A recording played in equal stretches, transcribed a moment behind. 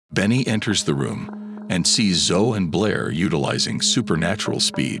Benny enters the room and sees Zoe and Blair utilizing supernatural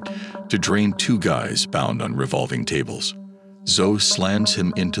speed to drain two guys bound on revolving tables. Zoe slams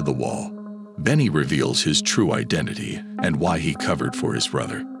him into the wall. Benny reveals his true identity and why he covered for his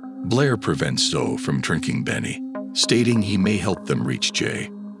brother. Blair prevents Zoe from drinking Benny, stating he may help them reach Jay.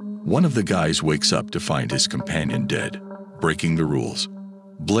 One of the guys wakes up to find his companion dead, breaking the rules.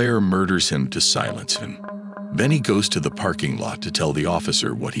 Blair murders him to silence him. Benny goes to the parking lot to tell the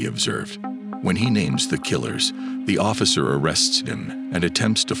officer what he observed. When he names the killers, the officer arrests him and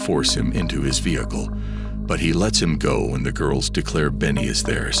attempts to force him into his vehicle, but he lets him go when the girls declare Benny is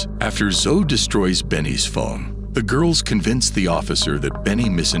theirs. After Zoe destroys Benny's phone, the girls convince the officer that Benny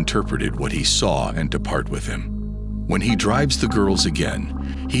misinterpreted what he saw and depart with him. When he drives the girls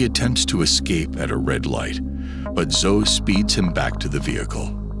again, he attempts to escape at a red light, but Zoe speeds him back to the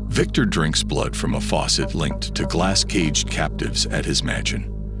vehicle. Victor drinks blood from a faucet linked to glass-caged captives at his mansion.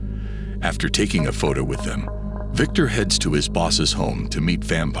 After taking a photo with them, Victor heads to his boss's home to meet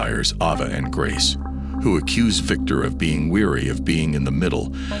vampires Ava and Grace, who accuse Victor of being weary of being in the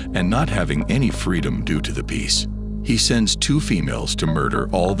middle and not having any freedom due to the peace. He sends two females to murder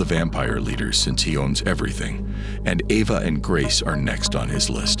all the vampire leaders since he owns everything, and Ava and Grace are next on his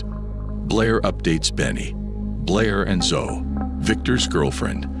list. Blair updates Benny. Blair and Zoe, Victor's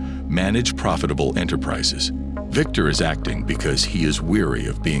girlfriend, manage profitable enterprises. Victor is acting because he is weary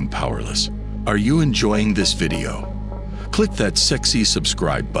of being powerless. Are you enjoying this video? Click that sexy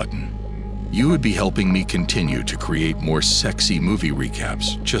subscribe button. You would be helping me continue to create more sexy movie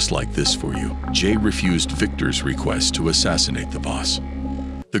recaps just like this for you. Jay refused Victor's request to assassinate the boss.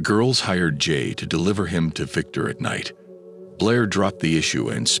 The girls hired Jay to deliver him to Victor at night. Blair dropped the issue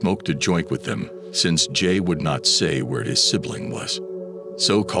and smoked a joint with them since Jay would not say where his sibling was.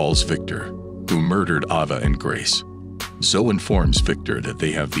 Zoe calls Victor, who murdered Ava and Grace. Zoe informs Victor that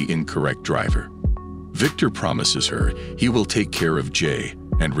they have the incorrect driver. Victor promises her he will take care of Jay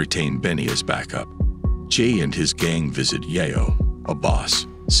and retain Benny as backup. Jay and his gang visit Yayo, a boss,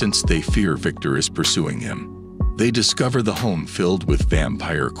 since they fear Victor is pursuing him. They discover the home filled with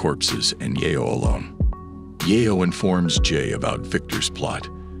vampire corpses and Yayo alone. Yayo informs Jay about Victor's plot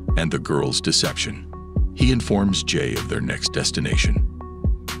and the girl's deception. He informs Jay of their next destination.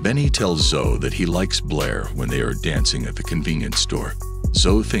 Benny tells Zoe that he likes Blair when they are dancing at the convenience store.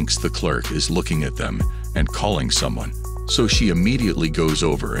 Zoe thinks the clerk is looking at them and calling someone, so she immediately goes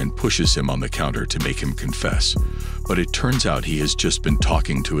over and pushes him on the counter to make him confess, but it turns out he has just been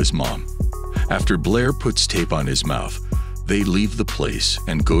talking to his mom. After Blair puts tape on his mouth, they leave the place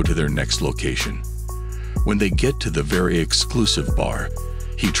and go to their next location. When they get to the very exclusive bar,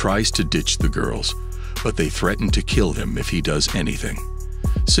 he tries to ditch the girls, but they threaten to kill him if he does anything.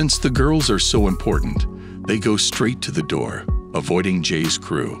 Since the girls are so important, they go straight to the door, avoiding Jay's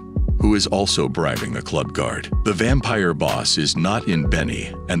crew, who is also bribing a club guard. The vampire boss is not in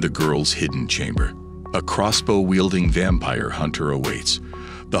Benny and the girl's hidden chamber. A crossbow-wielding vampire hunter awaits.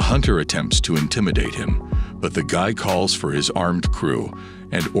 The hunter attempts to intimidate him, but the guy calls for his armed crew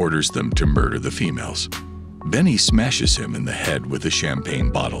and orders them to murder the females. Benny smashes him in the head with a champagne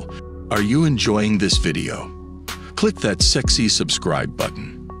bottle. Are you enjoying this video? Click that sexy subscribe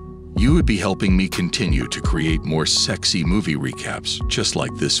button. You would be helping me continue to create more sexy movie recaps just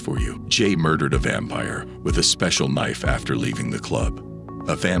like this for you. Jay murdered a vampire with a special knife after leaving the club.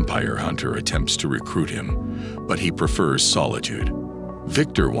 A vampire hunter attempts to recruit him, but he prefers solitude.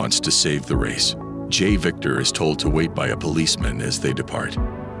 Victor wants to save the race. Victor is told to wait by a policeman as they depart.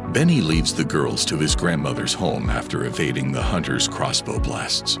 Benny leaves the girls to his grandmother's home after evading the hunter's crossbow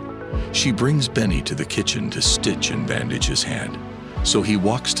blasts. She brings Benny to the kitchen to stitch and bandage his hand, so he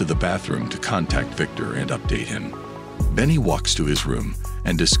walks to the bathroom to contact Victor and update him. Benny walks to his room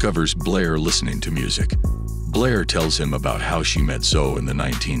and discovers Blair listening to music. Blair tells him about how she met Zoe in the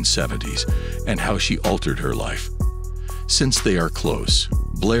 1970s and how she altered her life. Since they are close,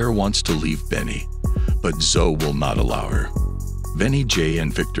 Blair wants to leave Benny, but Zoe will not allow her. Benny, Jay,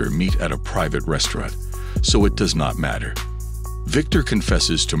 and Victor meet at a private restaurant, so it does not matter. Victor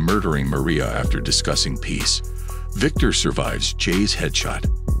confesses to murdering Maria after discussing peace. Victor survives Jay's headshot.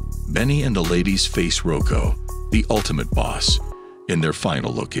 Benny and the ladies face Rocco, the ultimate boss, in their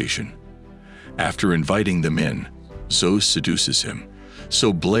final location. After inviting them in, Zoe seduces him,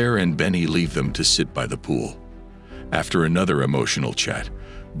 so Blair and Benny leave them to sit by the pool. After another emotional chat,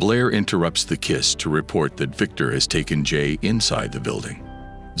 Blair interrupts the kiss to report that Victor has taken Jay inside the building.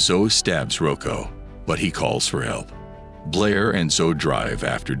 Zoe stabs Rocco, but he calls for help. Blair and Zoe drive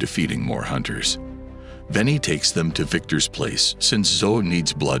after defeating more hunters. Benny takes them to Victor's place since Zoe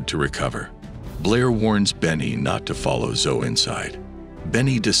needs blood to recover. Blair warns Benny not to follow Zoe inside.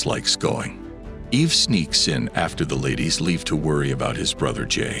 Benny dislikes going. Eve sneaks in after the ladies leave to worry about his brother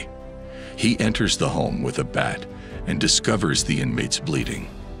Jay. He enters the home with a bat and discovers the inmates bleeding.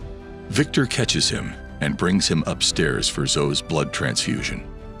 Victor catches him and brings him upstairs for Zoe's blood transfusion.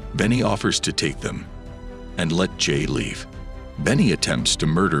 Benny offers to take them and let Jay leave. Benny attempts to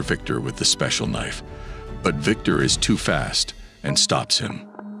murder Victor with the special knife, but Victor is too fast and stops him.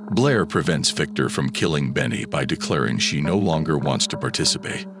 Blair prevents Victor from killing Benny by declaring she no longer wants to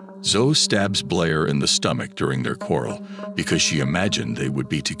participate. Zoe stabs Blair in the stomach during their quarrel because she imagined they would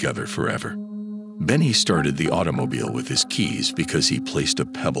be together forever. Benny started the automobile with his keys because he placed a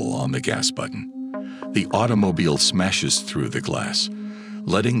pebble on the gas button. The automobile smashes through the glass,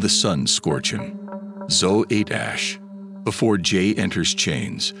 letting the sun scorch him. Zoe ate Ash. Before Jay enters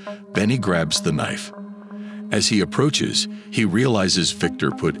chains, Benny grabs the knife. As he approaches, he realizes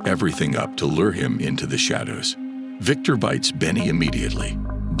Victor put everything up to lure him into the shadows. Victor bites Benny immediately.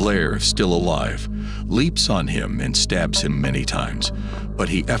 Blair, still alive, leaps on him and stabs him many times, but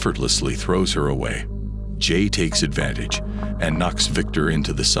he effortlessly throws her away. Jay takes advantage and knocks Victor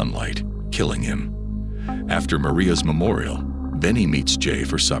into the sunlight, killing him. After Maria's memorial, Benny meets Jay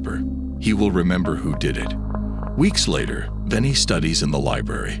for supper. He will remember who did it. Weeks later, Benny studies in the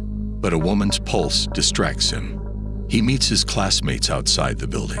library, but a woman's pulse distracts him. He meets his classmates outside the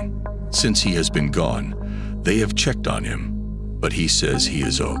building. Since he has been gone, they have checked on him, but he says he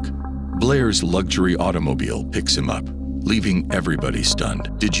is Oak. Blair's luxury automobile picks him up, leaving everybody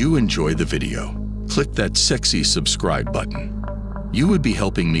stunned. Did you enjoy the video? Click that sexy subscribe button. You would be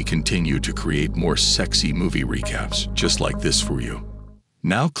helping me continue to create more sexy movie recaps just like this for you.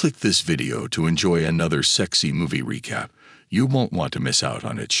 Now click this video to enjoy another sexy movie recap. You won't want to miss out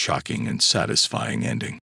on its shocking and satisfying ending.